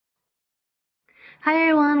Hi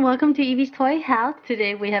everyone, welcome to Evie's Toy House.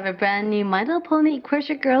 Today we have a brand new My Little Pony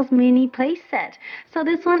Equestria Girls mini playset. So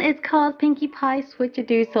this one is called Pinkie Pie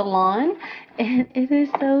Switch-a-do Salon, and it is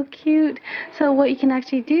so cute. So what you can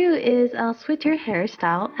actually do is switch your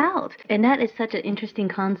hairstyle out, and that is such an interesting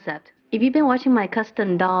concept. If you've been watching my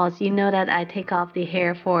custom dolls, you know that I take off the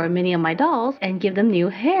hair for many of my dolls and give them new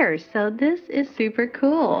hair. So this is super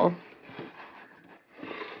cool.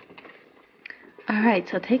 Alright,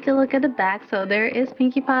 so take a look at the back. So there is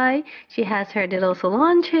Pinkie Pie. She has her little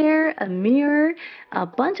salon chair, a mirror, a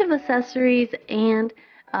bunch of accessories, and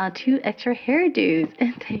two extra hairdos.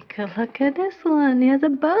 And take a look at this one. It has a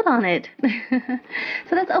boat on it.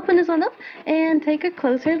 So let's open this one up and take a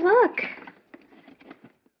closer look.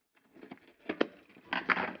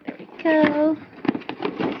 There we go.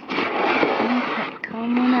 Okay,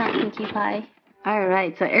 come on out, Pinkie Pie.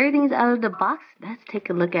 Alright, so everything's out of the box. Let's take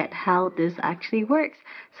a look at how this actually works.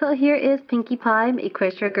 So here is Pinkie Pie,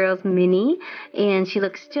 Equestria Girls Mini, and she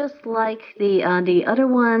looks just like the other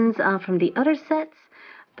ones from the other sets,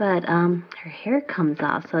 but her hair comes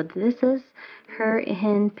off. So this is her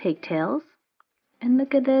in pigtails, and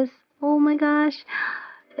look at this. Oh my gosh,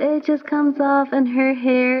 it just comes off, and her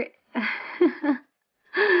hair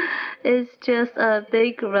is just a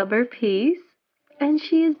big rubber piece. And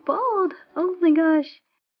she is bald. Oh my gosh.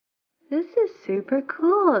 This is super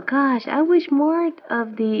cool. Gosh, I wish more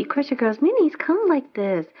of the Equestria Girls minis come like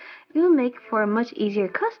this. It would make for a much easier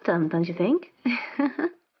custom, don't you think?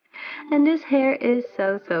 And this hair is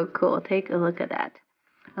so cool. Take a look at that.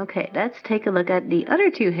 Okay, let's take a look at the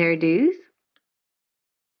other two hairdos.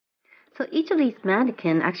 So each of these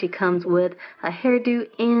mannequin actually comes with a hairdo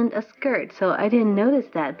and a skirt. So I didn't notice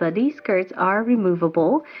that, but these skirts are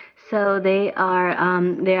removable. So they're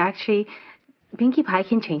actually, Pinkie Pie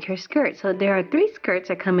can change her skirt. So there are 3 skirts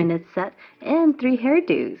that come in this set and 3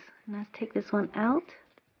 hairdos. Let's take this one out.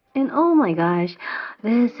 And oh my gosh,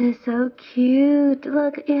 this is so cute.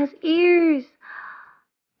 Look, it has ears.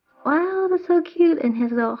 Wow, that's so cute. And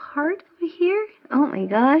has a little heart over here. Oh my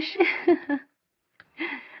gosh.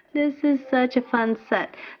 This is such a fun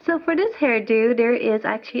set. So for this hairdo, there is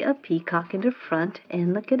actually a peacock in the front,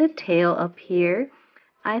 and look at the tail up here.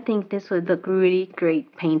 I think this would look really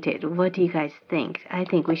great painted. What do you guys think? I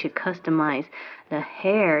think we should customize the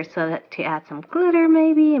hair so that to add some glitter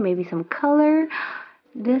maybe, and maybe some color.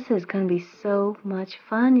 This is going to be so much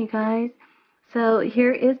fun, you guys. So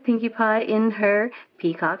here is Pinkie Pie in her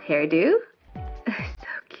peacock hairdo.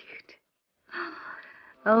 So cute.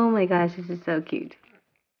 Oh my gosh, this is so cute.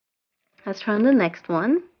 Let's try on the next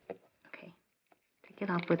one. Okay, take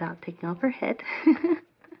it off without taking off her head.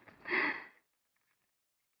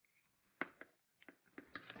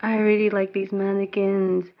 I really like these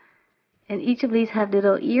mannequins. And each of these have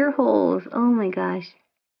little ear holes. Oh my gosh.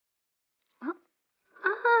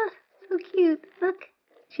 Oh, so cute. Look,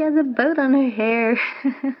 she has a boat on her hair.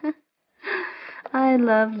 I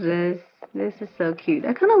love this. This is so cute.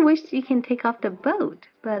 I kind of wish you can take off the boat,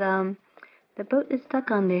 but the boat is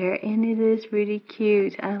stuck on there, and it is really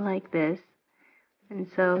cute. I like this. And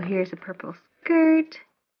so here's a purple skirt.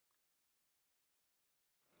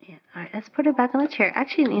 Yeah, all right, let's put it back on the chair.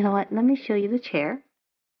 Actually, you know what? Let me show you the chair.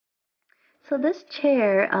 So this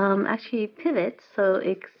chair actually pivots, so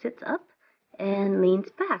it sits up and leans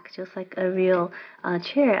back, just like a real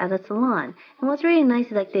chair at a salon. And what's really nice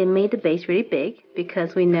is like they made the base really big,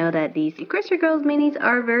 because we know that these Equestria Girls minis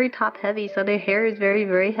are very top heavy, so their hair is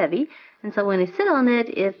very heavy. And so when they sit on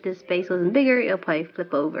it, if this base wasn't bigger, it'll probably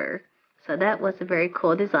flip over. So that was a very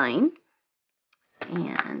cool design.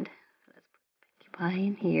 And let's put Pinkie Pie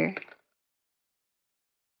in here.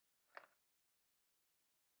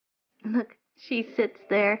 Look, she sits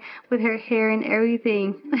there with her hair and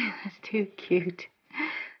everything. That's too cute.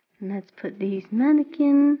 And let's put these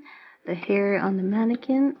mannequin, the hair on the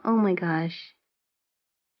mannequin. Oh my gosh.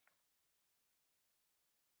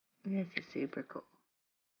 This is super cool.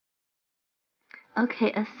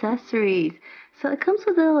 Okay, accessories. So it comes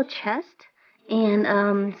with a little chest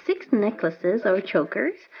and 6 necklaces or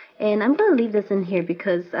chokers. And I'm going to leave this in here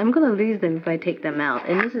because I'm going to lose them if I take them out.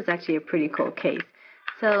 And this is actually a pretty cool case.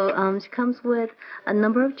 So she comes with a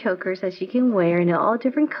number of chokers that she can wear, and they're all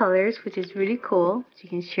different colors, which is really cool. She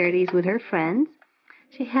can share these with her friends.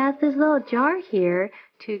 She has this little jar here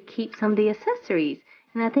to keep some of the accessories.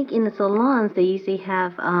 And I think in the salons they usually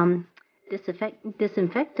have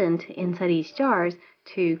disinfectant inside these jars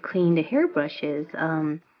to clean the hairbrushes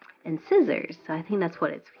and scissors. So I think that's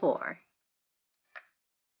what it's for.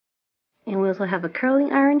 And we also have a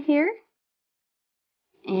curling iron here.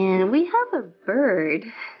 And we have a bird.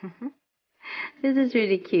 This is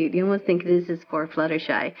really cute. You almost think this is for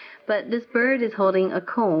Fluttershy. But this bird is holding a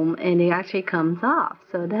comb and it actually comes off.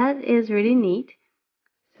 So that is really neat.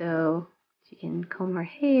 So she can comb her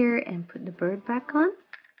hair and put the bird back on.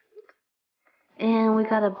 And we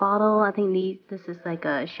got a bottle. I think this is like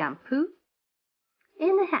a shampoo.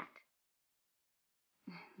 And a hat.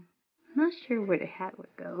 Not sure where the hat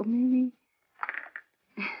would go. Maybe.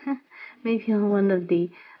 Maybe on one of the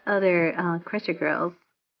other Equestria girls.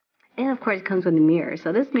 And of course it comes with a mirror.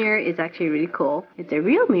 So this mirror is actually really cool. It's a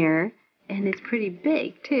real mirror and it's pretty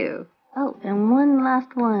big too. Oh, and one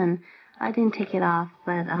last one. I didn't take it off,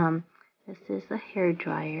 but this is a hair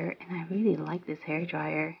dryer and I really like this hair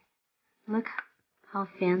dryer. Look how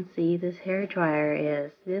fancy this hair dryer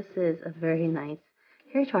is. This is a very nice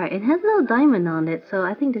hair dryer. It has a little diamond on it, so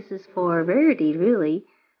I think this is for Rarity really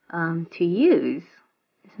to use.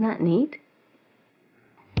 Isn't that neat?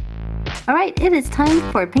 Alright, it is time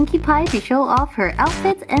for Pinkie Pie to show off her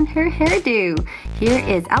outfits and her hairdo. Here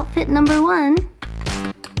is outfit number 1.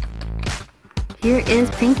 Here is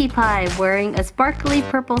Pinkie Pie wearing a sparkly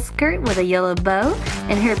purple skirt with a yellow bow,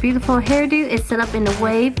 and her beautiful hairdo is set up in a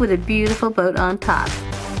wave with a beautiful boat on top.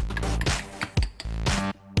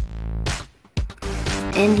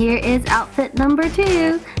 And here is outfit number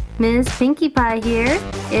 2. Miss Pinkie Pie here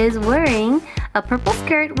is wearing a purple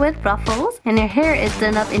skirt with ruffles, and her hair is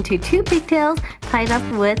done up into 2 pigtails tied up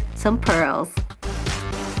with some pearls.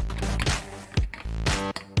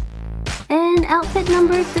 And outfit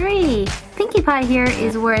number 3. Pinkie Pie here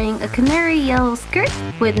is wearing a canary yellow skirt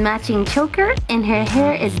with matching choker, and her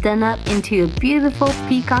hair is done up into a beautiful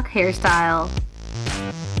peacock hairstyle.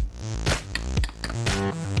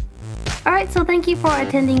 Alright, so thank you for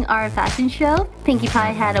attending our fashion show. Pinkie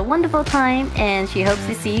Pie had a wonderful time and she hopes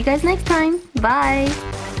to see you guys next time. Bye!